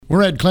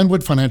We're at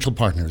Glenwood Financial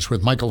Partners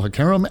with Michael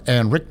Hakaram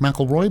and Rick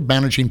McElroy,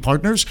 managing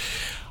partners.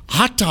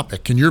 Hot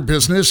topic in your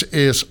business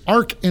is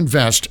ARK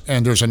Invest,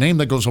 and there's a name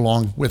that goes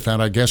along with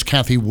that, I guess,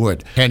 Cathie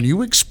Wood. Can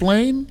you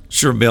explain?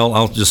 Sure, Bill.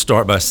 I'll just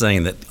start by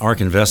saying that ARK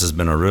Invest has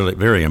been a really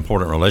very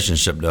important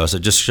relationship to us.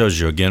 It just shows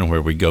you again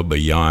where we go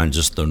beyond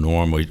just the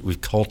norm.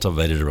 We've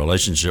cultivated a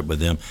relationship with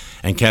them,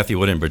 and Cathie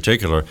Wood in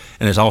particular,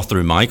 and it's all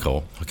through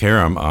Michael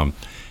Hakaram.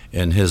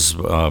 And he was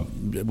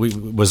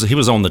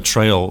on the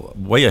trail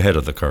way ahead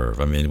of the curve.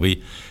 I mean,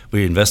 we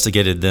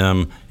investigated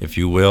them, if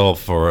you will,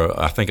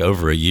 for I think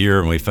over a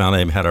year, and we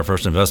finally had our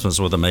first investments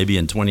with them maybe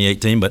in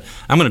 2018. But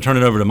I'm going to turn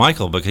it over to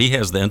Michael because he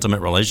has the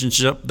intimate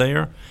relationship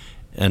there.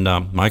 And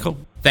Michael?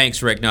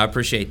 Thanks, Rick. No, I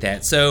appreciate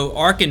that. So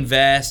ARK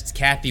Invest,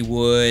 Cathie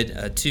Wood,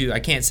 I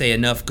can't say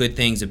enough good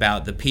things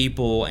about the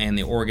people and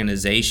the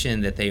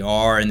organization that they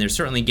are, and they're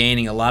certainly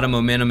gaining a lot of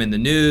momentum in the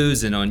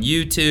news and on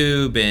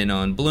YouTube and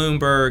on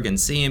Bloomberg and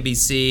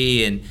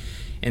CNBC,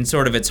 and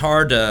sort of it's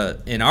hard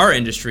to, in our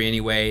industry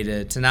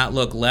anyway, to not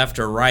look left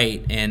or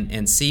right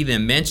and see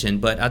them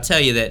mentioned. But I'll tell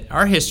you that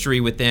our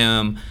history with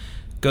them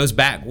goes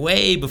back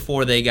way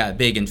before they got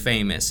big and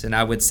famous, and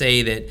I would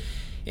say that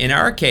in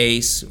our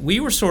case, we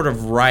were sort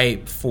of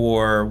ripe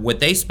for what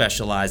they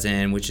specialize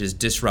in, which is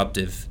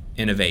disruptive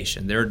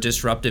innovation. They're a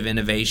disruptive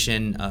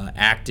innovation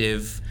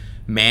active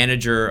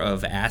manager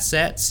of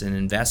assets and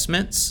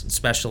investments,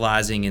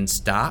 specializing in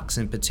stocks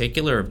in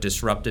particular of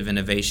disruptive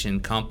innovation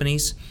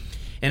companies.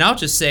 And I'll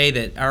just say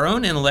that our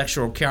own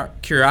intellectual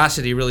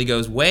curiosity really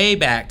goes way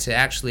back to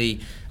actually,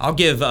 I'll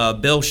give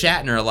Bill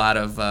Shatner a lot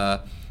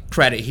of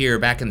credit here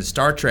back in the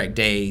Star Trek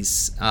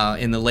days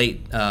in the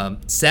late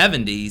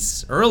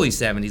 70s, early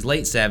 70s,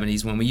 late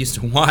 70s when we used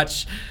to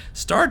watch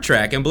Star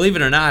Trek. And believe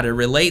it or not, it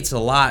relates a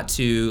lot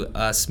to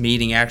us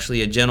meeting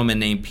actually a gentleman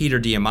named Peter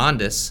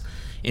Diamandis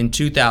in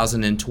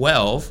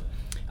 2012.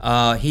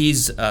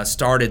 He's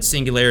started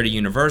Singularity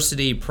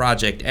University.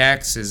 Project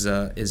X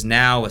is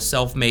now a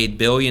self-made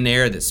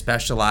billionaire that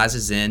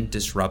specializes in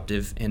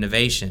disruptive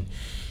innovation.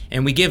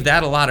 And we give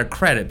that a lot of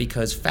credit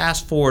because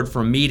fast forward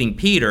from meeting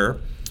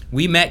Peter,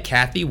 we met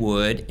Cathie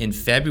Wood in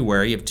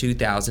February of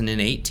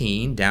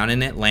 2018 down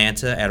in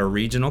Atlanta at a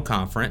regional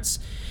conference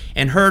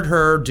and heard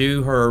her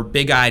do her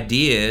big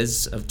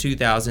ideas of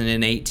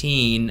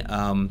 2018,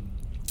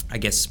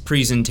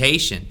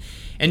 presentation.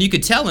 And you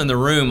could tell in the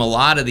room a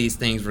lot of these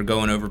things were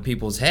going over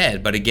people's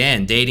head. But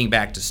again, dating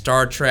back to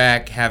Star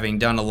Trek, having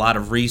done a lot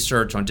of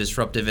research on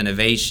disruptive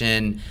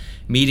innovation,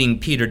 meeting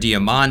Peter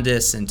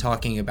Diamandis and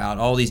talking about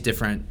all these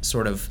different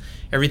sort of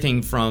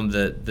everything from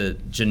the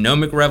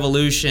genomic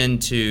revolution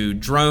to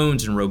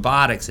drones and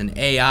robotics and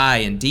AI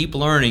and deep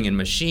learning and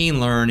machine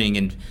learning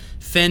and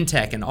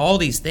fintech and all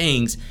these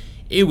things,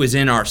 it was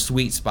in our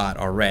sweet spot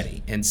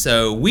already. And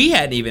so we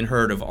hadn't even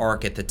heard of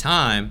ARK at the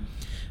time.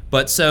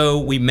 But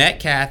so we met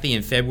Cathie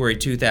in February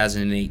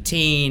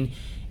 2018,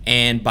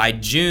 and by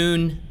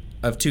June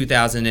of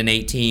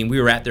 2018,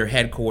 we were at their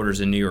headquarters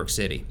in New York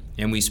City.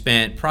 And we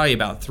spent probably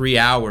about 3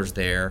 hours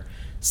there,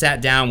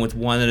 sat down with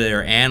one of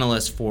their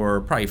analysts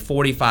for probably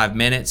 45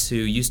 minutes who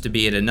used to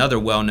be at another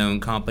well-known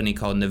company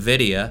called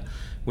NVIDIA,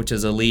 which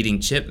is a leading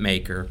chip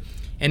maker.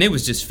 And it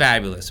was just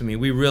fabulous. I mean,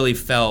 we really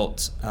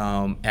felt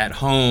at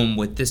home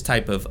with this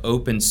type of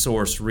open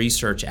source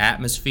research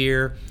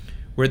atmosphere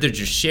where they're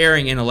just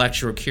sharing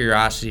intellectual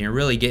curiosity and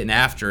really getting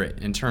after it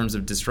in terms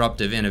of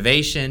disruptive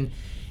innovation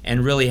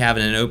and really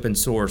having an open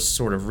source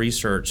sort of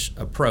research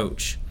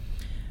approach.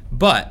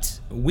 But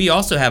we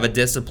also have a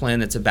discipline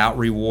that's about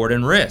reward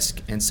and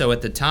risk. And so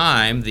at the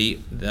time, the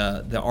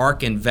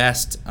ARK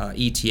Invest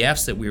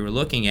ETFs that we were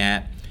looking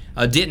at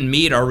didn't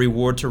meet our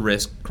reward to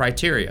risk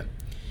criteria.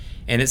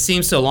 And it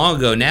seems so long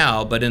ago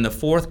now, but in the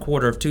fourth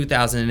quarter of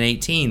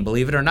 2018,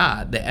 believe it or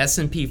not, the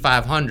S&P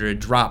 500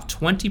 dropped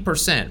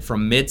 20%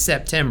 from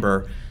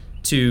mid-September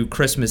to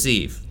Christmas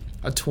Eve.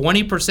 A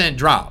 20%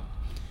 drop.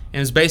 And it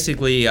was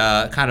basically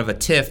kind of a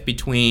tiff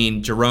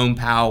between Jerome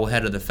Powell,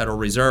 head of the Federal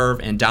Reserve,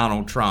 and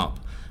Donald Trump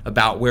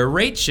about where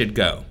rates should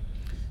go.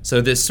 So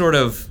this sort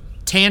of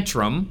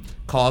tantrum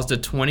caused a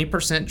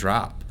 20%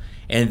 drop.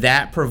 And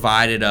that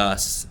provided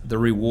us the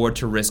reward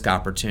to risk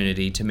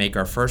opportunity to make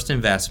our first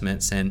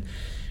investments. And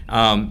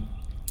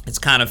it's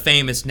kind of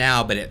famous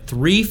now, but at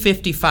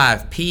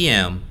 3:55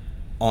 p.m.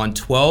 on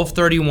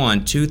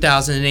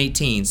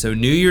 12/31/2018, so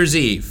New Year's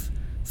Eve,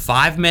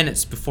 5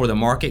 minutes before the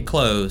market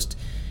closed,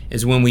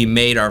 is when we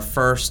made our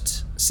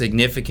first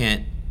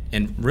significant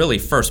and really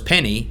first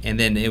penny, and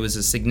then it was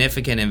a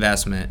significant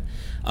investment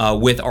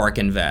with ARK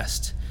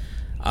Invest.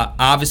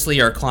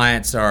 Obviously, our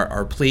clients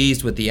are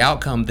pleased with the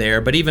outcome there,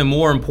 but even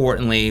more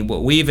importantly,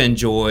 what we've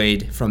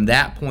enjoyed from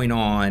that point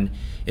on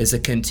is a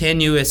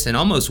continuous and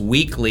almost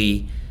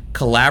weekly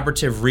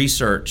collaborative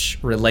research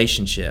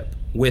relationship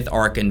with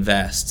ARK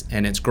Invest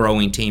and its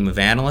growing team of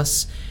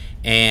analysts.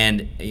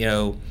 And, you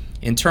know,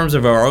 in terms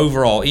of our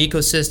overall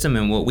ecosystem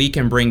and what we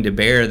can bring to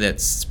bear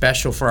that's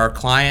special for our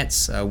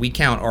clients, we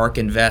count ARK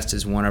Invest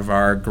as one of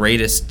our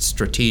greatest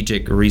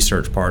strategic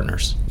research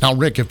partners. Now,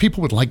 Rick, if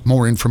people would like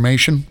more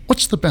information,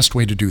 what's the best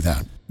way to do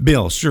that?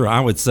 Bill, sure. I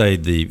would say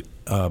the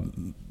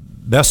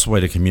best way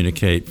to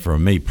communicate for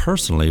me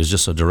personally is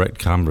just a direct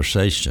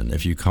conversation.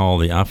 If you call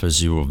the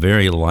office, you will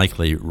very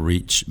likely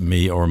reach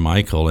me or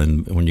Michael.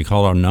 And when you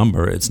call our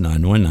number, it's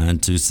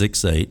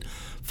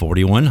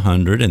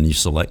 919-268-4100, and you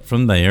select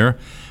from there.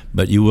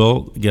 But you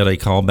will get a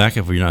call back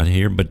if we're not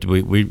here. But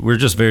we're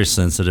just very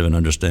sensitive and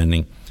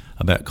understanding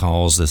about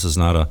calls. This is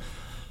not a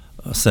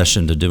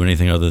session to do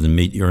anything other than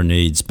meet your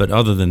needs. But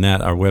other than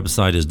that, our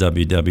website is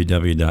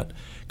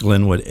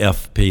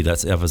www.glenwoodfp.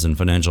 That's F as in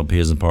financial, P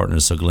as in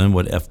partners. So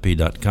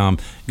glenwoodfp.com.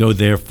 Go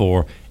there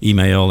for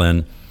email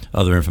and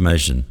other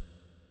information.